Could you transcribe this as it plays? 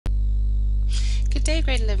Good day,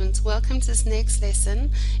 grade 11s. Welcome to this next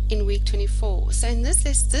lesson in week 24. So in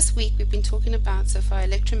this week we've been talking about so far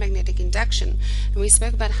electromagnetic induction, and we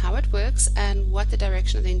spoke about how it works and what the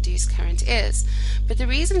direction of the induced current is. But the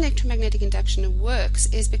reason electromagnetic induction works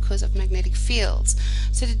is because of magnetic fields.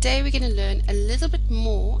 So today we're going to learn a little bit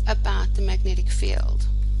more about the magnetic field.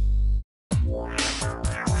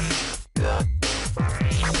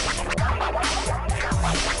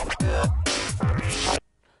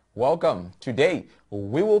 Welcome. Today,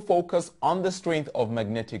 we will focus on the strength of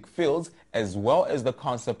magnetic fields as well as the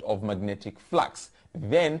concept of magnetic flux.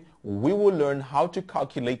 Then, we will learn how to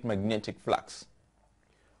calculate magnetic flux.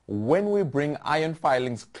 When we bring iron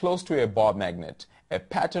filings close to a bar magnet, a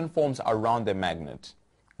pattern forms around the magnet.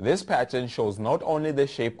 This pattern shows not only the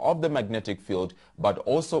shape of the magnetic field, but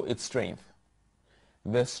also its strength.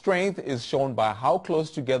 The strength is shown by how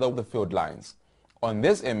close together the field lines. On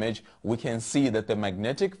this image, we can see that the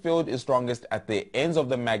magnetic field is strongest at the ends of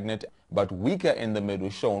the magnet, but weaker in the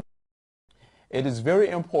middle shown. It is very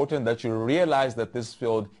important that you realize that this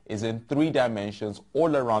field is in 3 dimensions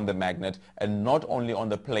all around the magnet and not only on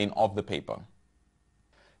the plane of the paper.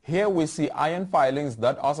 Here we see iron filings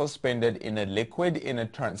that are suspended in a liquid in a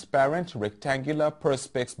transparent rectangular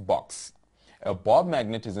perspex box. A bar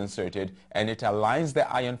magnet is inserted and it aligns the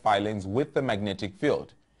iron filings with the magnetic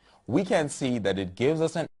field. We can see that it gives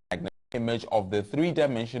us an image of the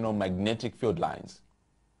 3-dimensional magnetic field lines.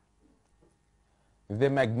 The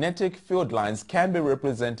magnetic field lines can be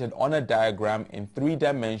represented on a diagram in 3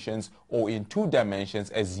 dimensions or in 2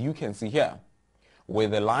 dimensions, as you can see here. Where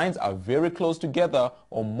the lines are very close together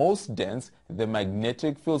or most dense, the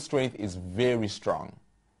magnetic field strength is very strong.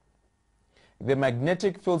 The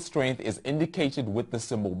magnetic field strength is indicated with the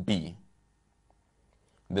symbol B.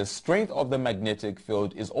 The strength of the magnetic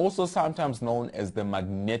field is also sometimes known as the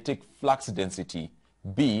magnetic flux density,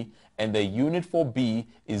 B, and the unit for B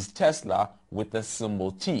is Tesla with the symbol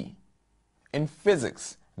T. In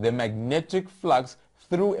physics, the magnetic flux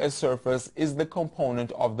through a surface is the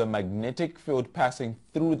component of the magnetic field passing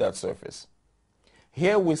through that surface.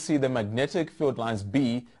 Here we see the magnetic field lines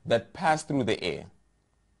B that pass through the air.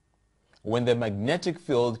 When the magnetic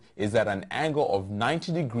field is at an angle of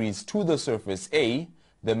 90 degrees to the surface A,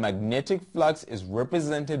 the magnetic flux is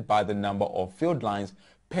represented by the number of field lines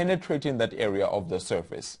penetrating that area of the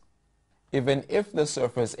surface. Even if the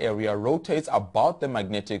surface area rotates about the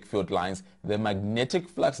magnetic field lines, the magnetic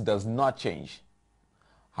flux does not change.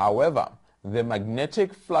 However, the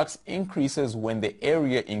magnetic flux increases when the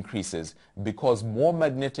area increases because more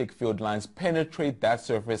magnetic field lines penetrate that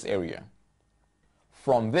surface area.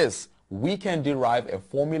 From this, we can derive a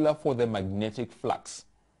formula for the magnetic flux.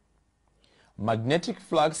 Magnetic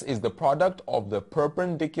flux is the product of the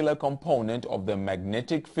perpendicular component of the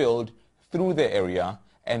magnetic field through the area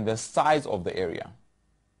and the size of the area.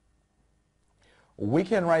 We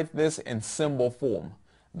can write this in symbol form.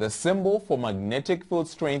 The symbol for magnetic field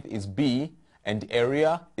strength is B and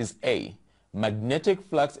area is A. Magnetic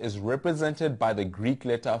flux is represented by the Greek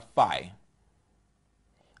letter phi.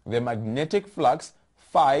 The magnetic flux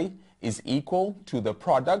phi is equal to the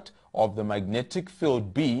product of the magnetic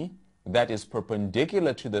field B, that is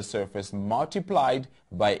perpendicular to the surface, multiplied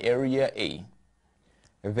by area A.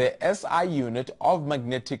 The SI unit of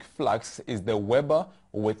magnetic flux is the Weber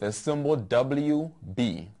with the symbol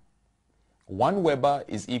WB. 1 Weber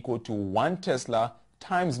is equal to 1 Tesla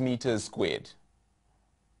times meters squared.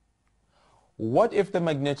 What if the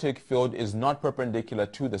magnetic field is not perpendicular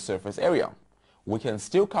to the surface area? We can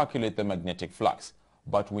still calculate the magnetic flux,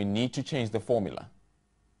 but we need to change the formula.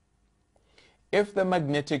 If the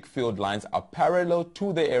magnetic field lines are parallel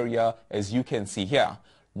to the area, as you can see here,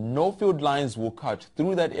 no field lines will cut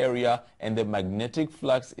through that area and the magnetic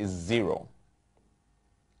flux is 0.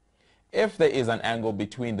 If there is an angle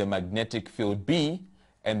between the magnetic field B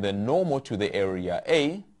and the normal to the area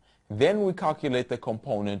A, then we calculate the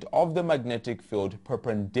component of the magnetic field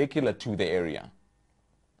perpendicular to the area.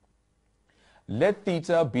 Let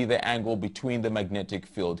theta be the angle between the magnetic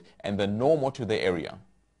field and the normal to the area.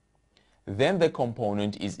 Then the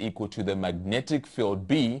component is equal to the magnetic field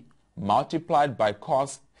B multiplied by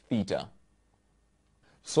cos theta.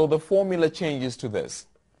 So the formula changes to this.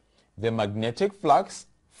 The magnetic flux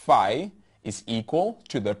phi is equal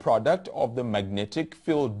to the product of the magnetic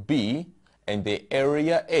field B and the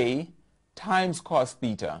area A times cos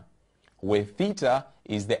theta, where theta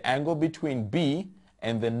is the angle between B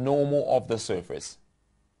and the normal of the surface.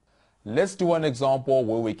 Let's do an example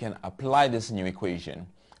where we can apply this new equation.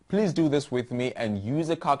 Please do this with me and use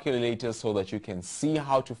a calculator so that you can see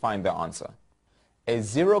how to find the answer. A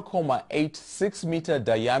 0.86 meter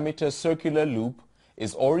diameter circular loop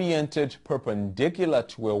is oriented perpendicular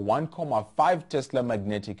to a 1,5 Tesla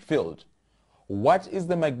magnetic field. What is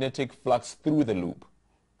the magnetic flux through the loop?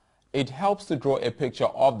 It helps to draw a picture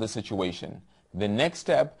of the situation. The next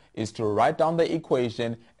step is to write down the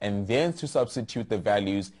equation and then to substitute the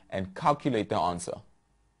values and calculate the answer.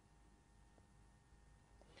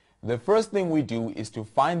 The first thing we do is to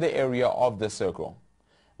find the area of the circle.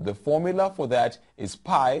 The formula for that is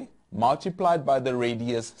pi multiplied by the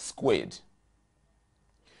radius squared.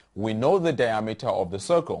 We know the diameter of the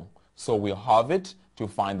circle, so we halve it to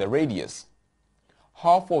find the radius.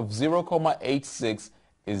 Half of 0,86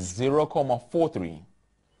 is 0,43.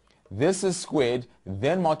 This is squared,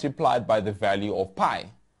 then multiplied by the value of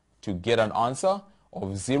pi to get an answer of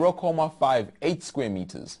 0,58 square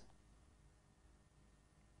meters.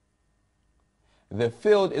 The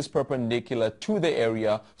field is perpendicular to the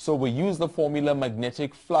area, so we use the formula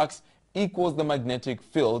magnetic flux equals the magnetic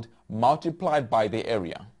field multiplied by the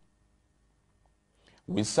area.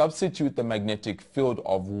 We substitute the magnetic field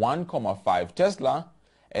of 1,5 Tesla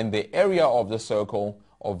and the area of the circle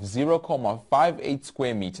of 0,58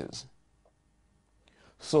 square meters.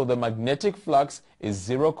 So the magnetic flux is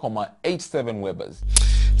 0,87 Webers.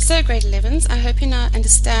 So grade 11s, I hope you now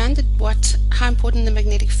understand how important the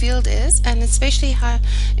magnetic field is, and especially how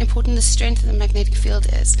important the strength of the magnetic field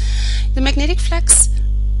is. The magnetic flux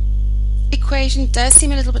equation does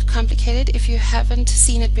seem a little bit complicated if you haven't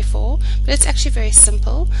seen it before, but it's actually very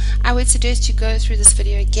simple. I would suggest you go through this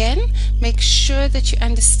video again, make sure that you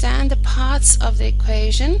understand the parts of the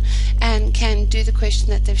equation and can do the question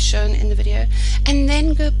that they've shown in the video, and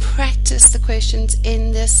then go practice the questions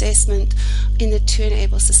in the assessment in the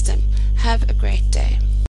 2Enable system. Have a great day.